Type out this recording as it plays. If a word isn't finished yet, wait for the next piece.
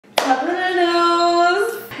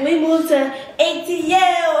move to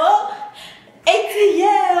ATL.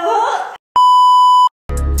 ATL.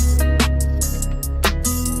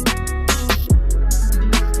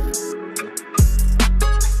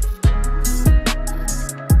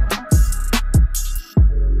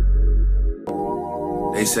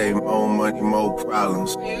 They say more money, more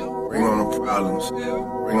problems. Bring on the problems.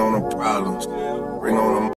 Bring on the problems. Bring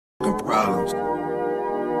on the fucking problems.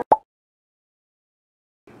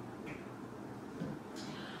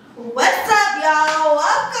 What's up, y'all?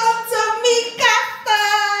 Welcome to mi casa.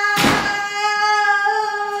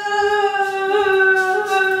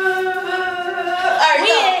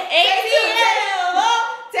 We in ATL.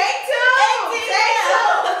 Take two. Take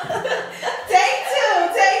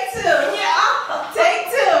two. Yeah. Take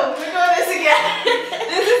two. We're doing this again.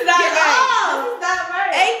 This is not right. This is not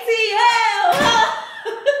right. ATL.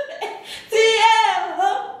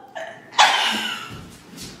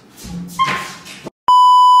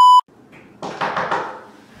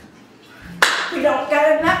 We don't got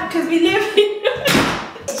enough because we live here.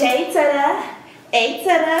 J to the A to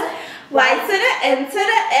the Y to the N to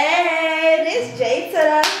the A. It's J to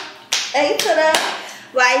the A to the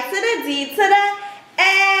Y to the D to the A.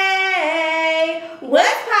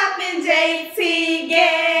 What's poppin', JT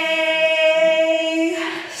gang?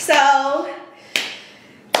 So,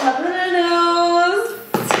 couple of news.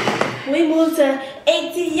 We moved to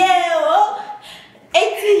ATL.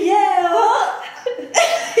 ATL.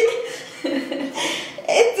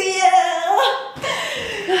 ATL.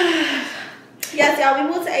 Yes, y'all, we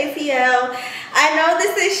moved to ATL. I know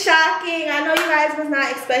this is shocking. I know you guys was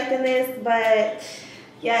not expecting this, but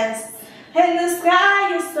yes. And the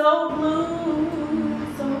sky is so blue,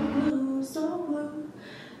 so blue, so blue.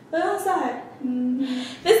 Look outside.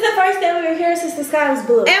 This is the first day we were here since the sky was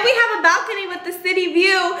blue. And we have a balcony with the city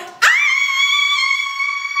view.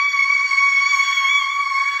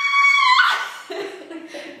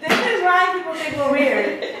 This is why people think we're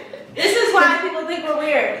weird. This is why people think we're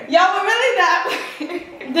weird. Y'all, we're really not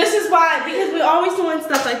weird. This is why, because we're always doing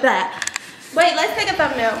stuff like that. Wait, let's take a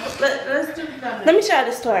thumbnail. Let's do the thumbnail. Let me show you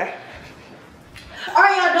the store.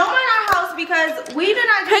 Alright, y'all, don't mind our house because we did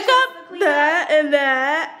not get pick up that and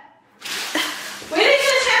that. We didn't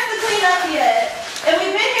get a chance to clean up yet. And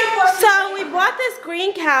we've been here for So we bought this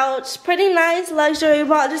green couch. Pretty nice luxury. We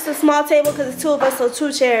bought just a small table because it's two of us, so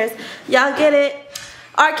 2 chairs. Y'all get it.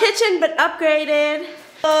 Our kitchen been upgraded.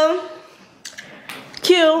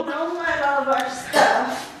 Cute. Don't mind all of our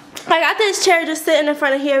stuff. I got this chair just sitting in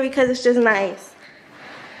front of here because it's just nice.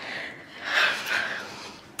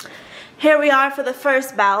 Here we are for the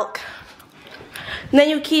first balc. And then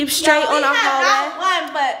you keep straight on our hallway. Not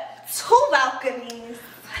one, but 2 balconies.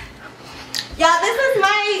 Y'all, this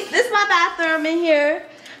is my bathroom in here.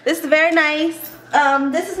 This is very nice.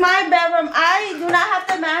 This is my bedroom. I do not have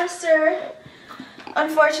the master,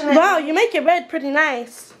 unfortunately. Wow, you make your bed pretty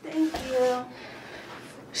nice. Thank you.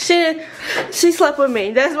 She slept with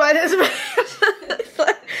me. That's why this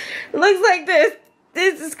looks like this.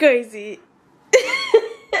 This is crazy.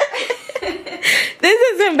 This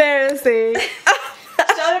is embarrassing.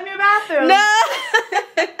 Show them your bathroom. No.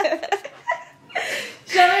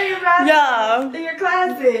 Show them your bathroom. Yeah. In your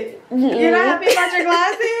closet. You're not happy about your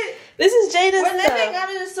closet? This is Jada's We're living stuff.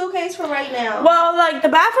 under the suitcase for right now. Well, like the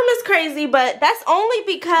bathroom is crazy, but that's only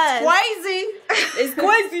because It's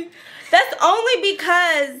crazy. That's only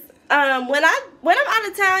because when I'm out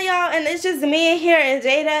of town, y'all, and it's just me in here and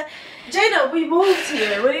Jada, we moved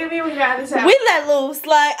here. What do you mean we got out of town? we let loose.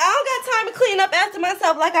 Like, I don't got time to clean up after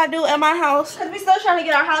myself like I do at my house. Because we still trying to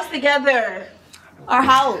get our house together. Our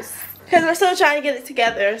house. Because we're still trying to get it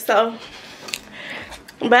together, so.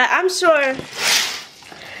 But I'm sure.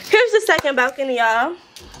 Here's the second balcony, y'all.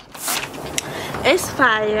 It's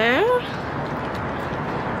fire.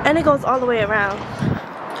 And it goes all the way around.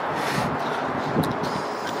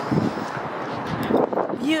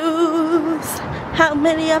 Views. How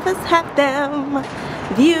many of us have them?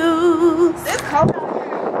 Views. It's cold out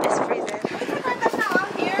here. It's freezing. We can write that down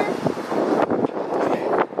out here.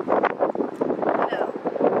 No.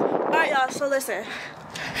 Alright, y'all, so listen.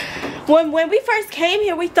 When we first came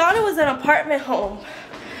here, we thought it was an apartment home.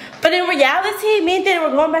 But in reality, me and Dana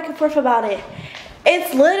were going back and forth about it.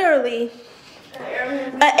 It's literally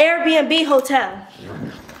an Airbnb hotel.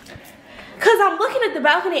 Cause I'm looking at the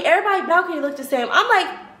balcony, everybody's balcony look the same. I'm like,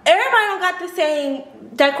 everybody don't got the same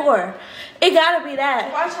decor. It gotta be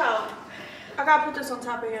that. Watch out. I gotta put this on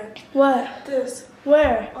top of here. What? This.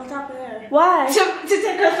 Where? On top of there. Why? To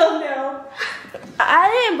take a thumbnail. I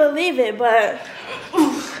didn't believe it, but.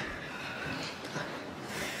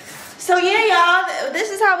 So yeah, y'all, this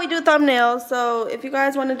is how we do thumbnails. So if you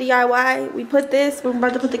guys want to DIY, we put this. We're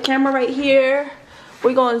about to put the camera right here.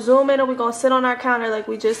 We're gonna zoom in and we're gonna sit on our counter like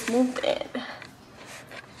we just moved in.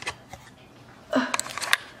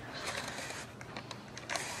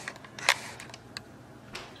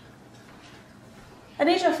 I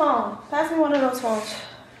need your phone. Pass me one of those phones.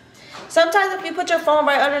 Sometimes if you put your phone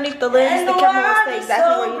right underneath the lens, the camera will stay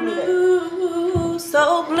exactly where you need it.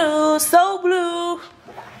 So blue, so blue.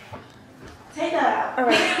 Take that out. All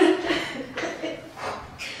right.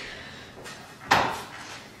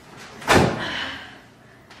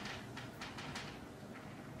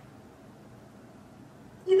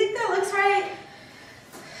 You think that looks right?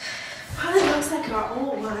 Probably looks like our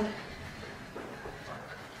old one.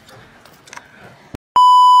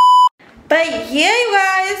 But yeah, you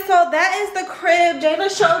guys, so that is the crib. Jayla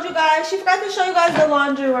showed you guys. She forgot to show you guys the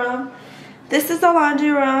laundry room. This is the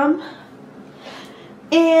laundry room.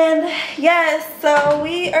 And yes, so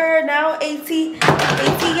we are now ATLers.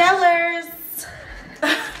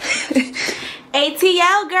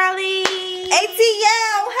 ATL girly.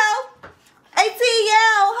 ATL ho.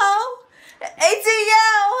 ATL ho.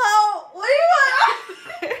 ATL ho. What do you want?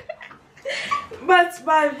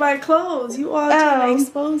 my clothes. You all trying to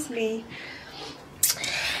expose me.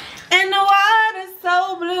 And the water's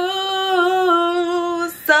so blue,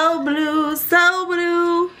 so blue, so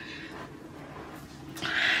blue.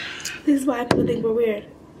 This is why people think we're weird.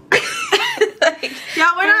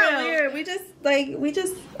 Y'all, we're not weird. We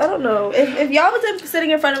just, I don't know. If y'all wasn't sitting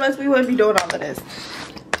in front of us, we wouldn't be doing all of this.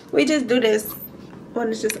 We just do this when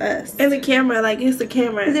it's just us. And the camera, like, it's the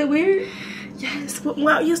camera. Is it weird? Yes. When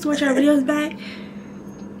I used to watch our videos back,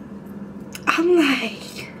 I'm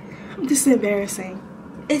like, this is embarrassing.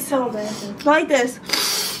 It's so embarrassing. Like this.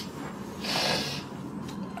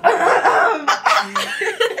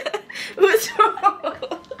 What's wrong?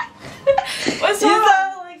 What's wrong? You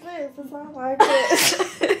sound like this. It's not like this.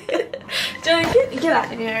 Joey, get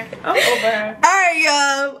out of here. I'm over her. Alright,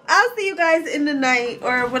 y'all. I'll see you guys in the night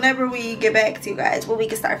or whenever we get back to you guys when we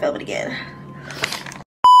can start filming again.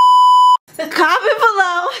 Comment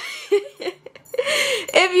below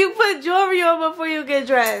if you put jewelry on before you get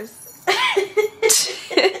dressed.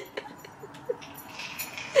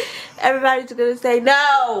 Everybody's gonna say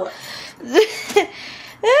no.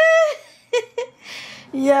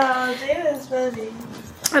 Yo, Jana's funny.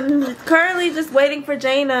 I'm currently just waiting for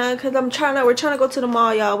Jana because we're trying to go to the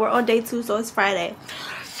mall, y'all. We're on day 2, so it's Friday.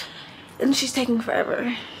 And she's taking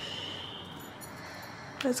forever.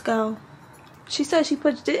 Let's go. She said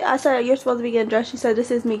I said, you're supposed to be getting dressed. She said, this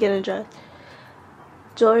is me getting dressed.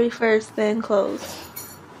 Jewelry first, then clothes.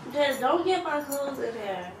 Just don't get my clothes in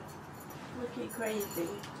there. Looking crazy.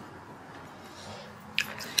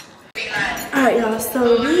 Alright, y'all,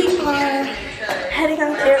 so we are heading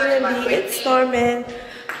out to Airbnb. It's storming.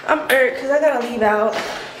 I'm irked because I gotta leave out.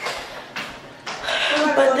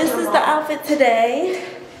 But this is the outfit today.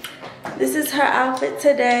 This is her outfit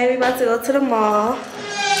today. We about to go to the mall,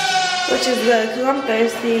 which is good because I'm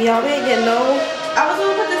thirsty. Y'all, we ain't getting no. I was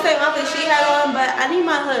gonna put the same outfit she had on, but I need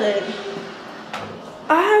my hood.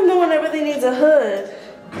 I have no one that really needs a hood.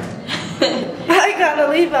 I gotta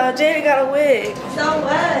leave out. Jada got a wig. So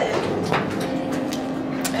what?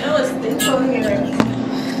 I know it's over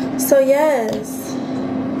here. So yes.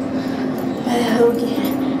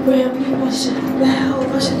 Real emotion. I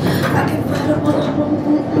can find a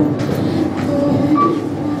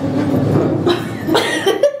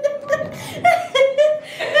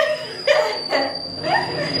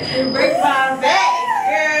break my back,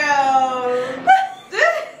 girl.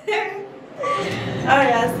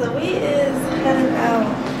 Alright, so we is heading out.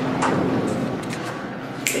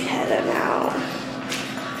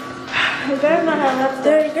 We better not have left.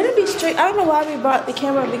 They're gonna be strict. I don't know why we brought the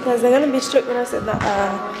camera because they're gonna be strict with us in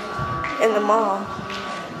the mall.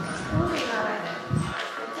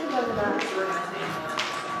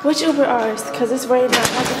 Which Uber ours? Because it's raining. I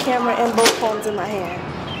have the camera and both phones in my hand.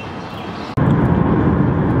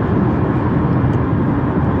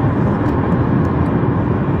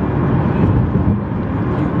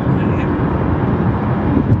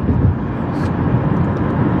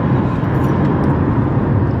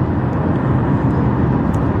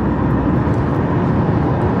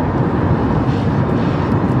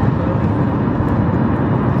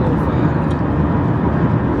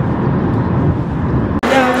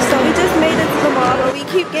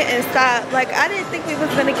 Stopped. Like, I didn't think we was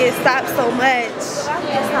gonna get stopped so much. I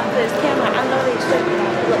can't stop this camera. I know they should.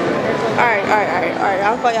 Alright.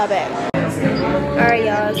 I'll call y'all back. Alright,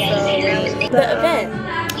 y'all. So the event.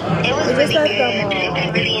 We just left the mall,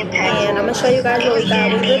 and I'm gonna show you guys what we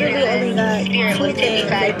got. We literally only got 2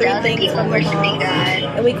 things or 3 things from the mall,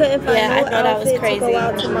 and we couldn't find no outfit to go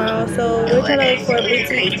out tomorrow, so we're trying to look for a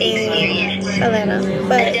boutique in Atlanta.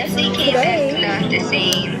 But today,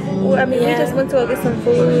 I mean, we just went to go get some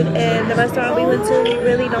food, and the restaurant we went to, we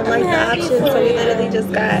really don't like the options, so we literally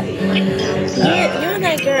just got You're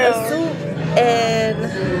that girl. a soup and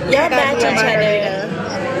y'all match each other.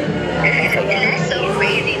 That's so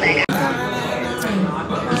crazy. Like,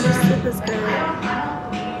 this soup is good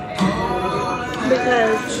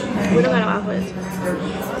because we don't got no outfits.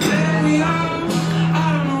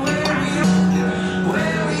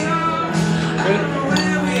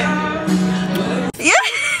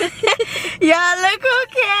 Y'all look who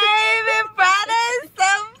came and brought us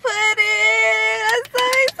some pudding. I'm so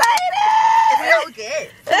excited.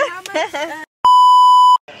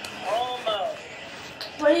 almost.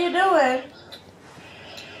 What are you doing?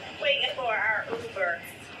 Waiting for our Uber.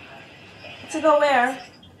 To go where?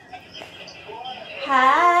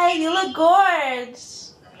 Hi, you look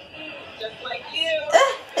gorgeous. Just like you.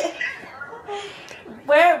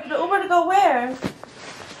 Where? The Uber to go where? To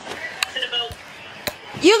the boat.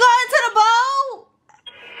 You going to the boat?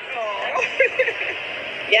 Oh.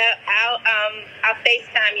 Yeah, I'll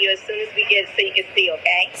FaceTime you as soon as we get so you can see,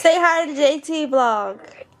 okay? Say hi to JT vlog.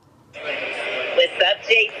 What's up,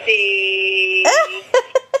 JT?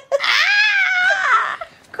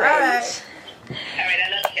 Alright. Alright, I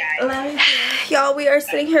love you guys. Let me see. Y'all, we are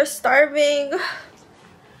sitting here starving.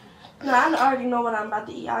 No, I already know what I'm about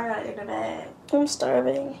to eat. I gotta get to bed. I'm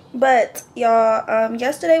starving. But y'all,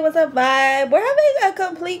 yesterday was a vibe. We're having a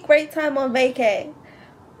complete great time on vacay.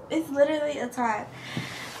 It's literally a time.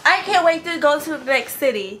 I can't wait to go to the next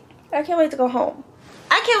city. I can't wait to go home.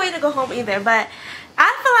 I can't wait to go home either, but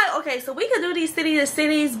I feel like, okay, so we could do these city to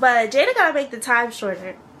cities, but Jada gotta make the time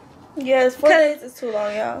shorter. Yes, 4 days is too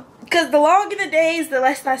long, y'all. Because the longer the days, the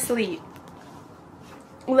less I sleep.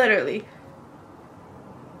 Literally.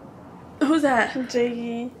 Who's that?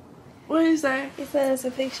 Jiggy. What is that? He said it's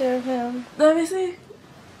a picture of him. Let me see.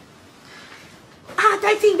 Ah,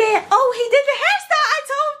 13 bad. Oh, he did the hairstyle I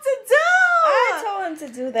told him to do. I told him to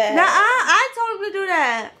do that. Nah, I told him to do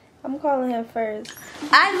that. I'm calling him first.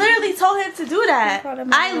 I literally told him to do that.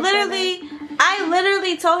 I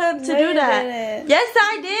literally told him to do that. Didn't. Yes,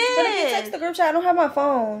 I did. But if you text the group chat, I don't have my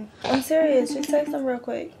phone. I'm serious. Just text him real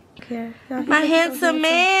quick. Okay. My handsome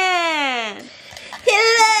man. He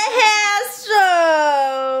let hair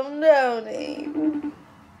strong, don't he?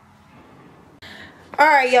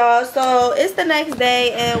 Alright, y'all. So it's the next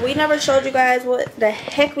day, and we never showed you guys what the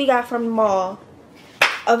heck we got from the mall.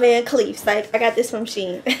 A Van Cleefs. Like, I got this from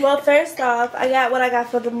Shein. Well, first off, I got what I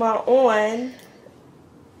got from the mall on.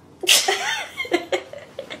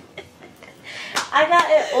 I got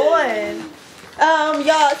it on.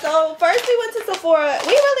 Y'all, so first we went to Sephora.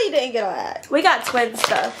 We really didn't get all that. We got twin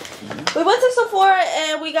stuff. We went to Sephora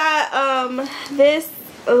and we got this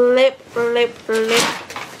lip.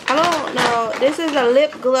 I don't know. This is a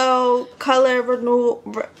lip glow color renewal.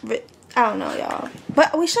 I don't know, y'all.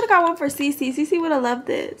 But we should have got one for Cece. Cece would have loved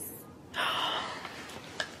this.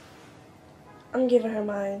 I'm giving her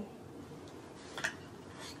mine.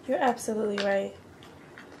 You're absolutely right.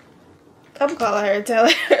 I'm calling her and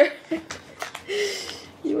telling her.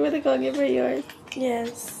 You really gonna give her yours?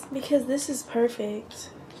 Yes, because this is perfect.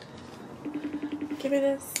 Give me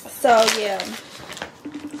this. So, yeah.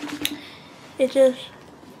 It just...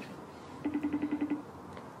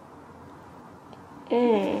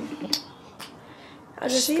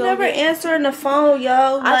 She never answering the phone,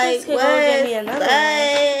 yo. I just could go get me another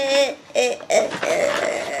one.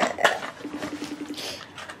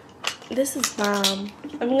 This is bomb.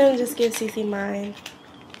 I'm gonna just give Cece mine.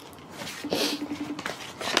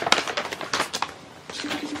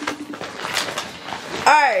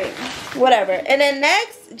 Alright, whatever. And then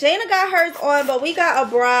next, Jana got hers on, but we got a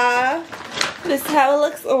bra. This is how it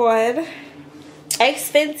looks on. X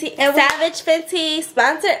Fenty and Savage Fenty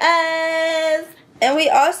sponsored us. And we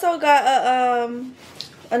also got a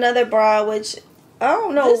another bra, which I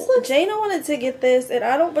don't know. Jana wanted to get this, and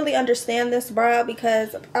I don't really understand this bra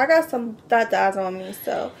because I got some dot-dots on me,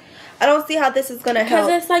 so I don't see how this is gonna help.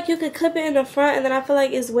 Because it's like you could clip it in the front, and then I feel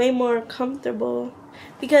like it's way more comfortable.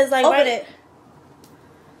 Because like open it.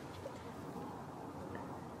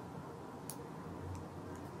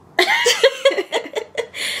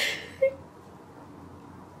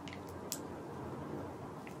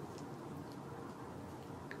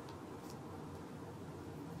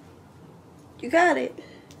 You got it.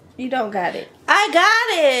 You don't got it. I got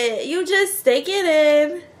it. You just stick it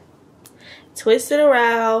in, twist it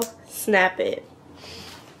around, snap it.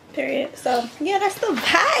 Period. So yeah, that's the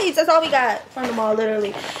vibes. That's all we got from the mall,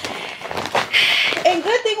 literally. And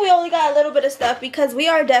good thing we only got a little bit of stuff because we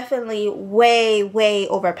are definitely way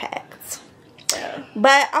overpacked. Yeah.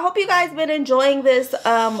 But I hope you guys been enjoying this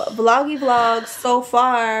vloggy vlog so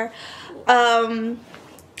far.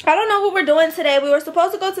 I don't know what we're doing today. We were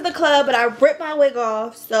supposed to go to the club, but I ripped my wig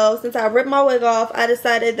off. So since I ripped my wig off, I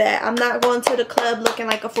decided that I'm not going to the club looking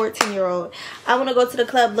like a 14-year-old. I want to go to the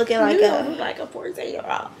club looking like a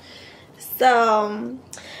 14-year-old. So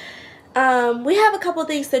we have a couple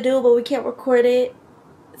things to do, but we can't record it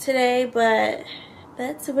today. But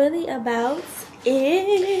that's really about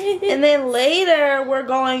it. And then later we're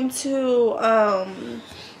going to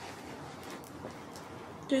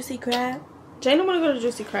Juicy Crab. Jana wanna go to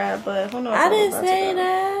Juicy Crab, but who knows? I didn't say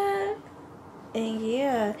that. And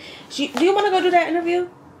yeah, do you want to go do that interview?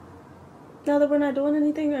 Now that we're not doing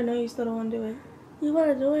anything, or no, you still don't want to do it? You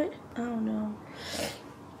want to do it? I don't know.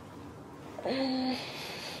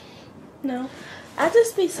 No, I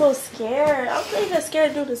just be so scared. I'm even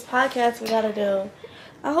scared to do this podcast we gotta do.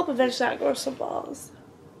 I hope eventually I grow some balls.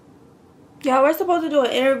 Yeah, we're supposed to do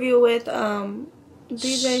an interview with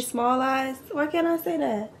DJ Small Eyes. Why can't I say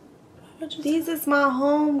that? These is my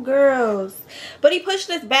home girls. But he pushed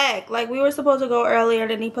us back. Like, we were supposed to go earlier,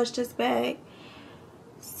 then he pushed us back.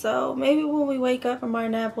 So maybe when we wake up from our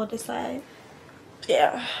nap, we'll decide.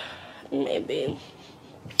 Yeah, maybe.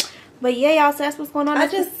 But yeah, y'all, so that's what's going on. I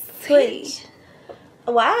just twitch.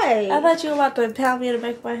 Why? I thought you were about to pound me in the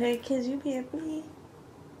back of my head because you being me.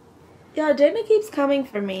 Y'all, Jana keeps coming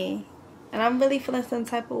for me. And I'm really feeling some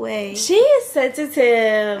type of way. She is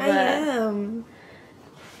sensitive. I am.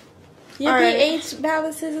 Your pH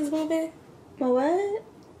balances is moving? My what?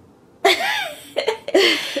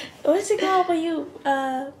 What's it called when you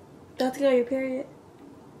about to go your period?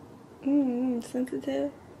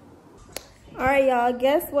 Sensitive. Alright, y'all,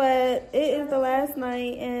 guess what? It is the last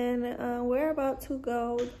night and we're about to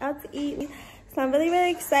go out to eat. So I'm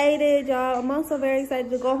really excited, y'all. I'm also very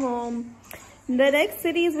excited to go home. The next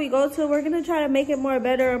cities we go to, we're gonna try to make it more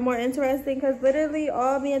better and more interesting because literally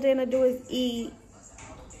all me and Jana do is eat,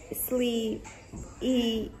 sleep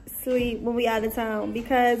when we out of town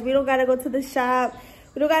because we don't gotta go to the shop.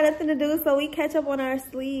 We don't got nothing to do, so we catch up on our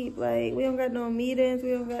sleep. Like, we don't got no meetings,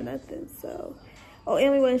 we don't got nothing. So, oh,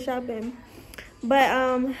 and we went shopping.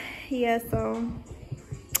 But yeah, so,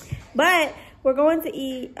 but we're going to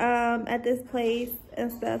eat at this place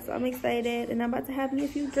and stuff, so I'm excited, and I'm about to have me a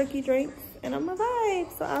few jerky drinks and I'm a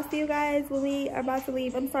vibe. So I'll see you guys when we are about to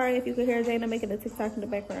leave. I'm sorry if you could hear Jana making a TikTok in the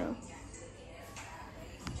background.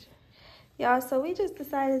 Y'all, so we just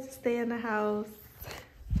decided to stay in the house.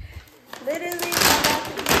 Literally,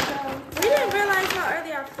 we didn't realize how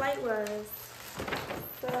early our flight was.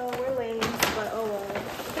 So we're late, but oh well.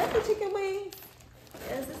 Is that the chicken wings?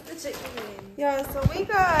 Yes, it's the chicken wings. Y'all, so we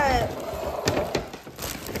got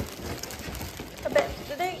a bag.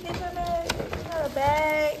 Did they get your bag? We got a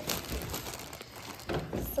bag.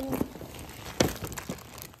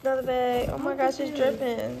 Another bag. Oh my gosh, it's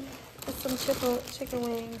dripping. It's some chicken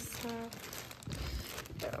wings.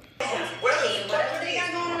 Whatever they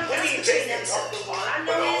got going on, that's between them two. All I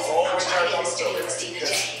know is I'm trying to get a studio with Tina J.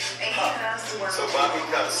 And he comes to work. So Bobby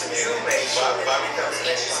comes to you, Bobby comes to me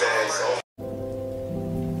and says,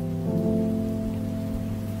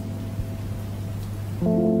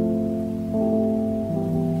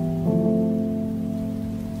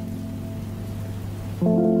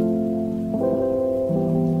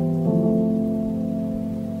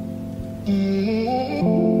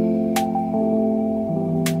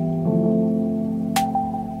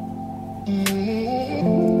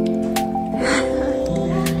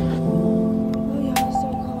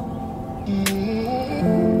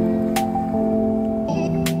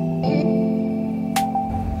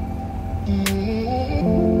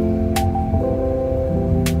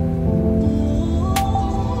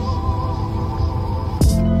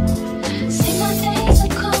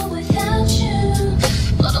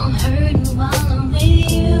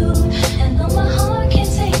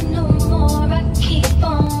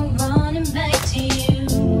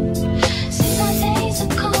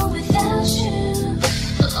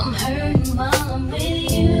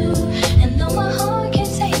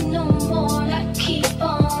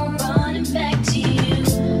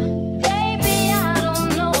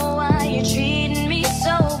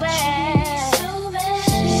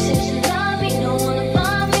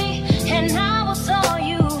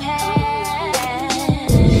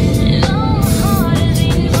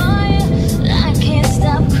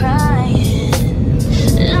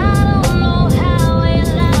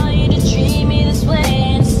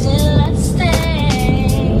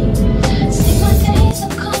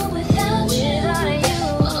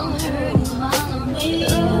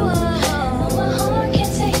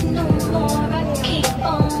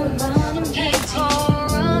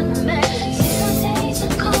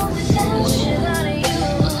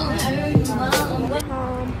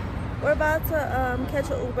 to catch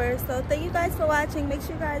an Uber. So thank you guys for watching. Make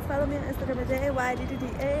sure you guys follow me on Instagram at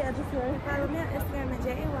JAYDDA_. Follow me on Instagram at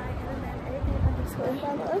JAY_.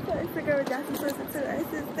 Follow us on Instagram at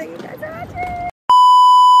Jasmine. Thank you guys for watching.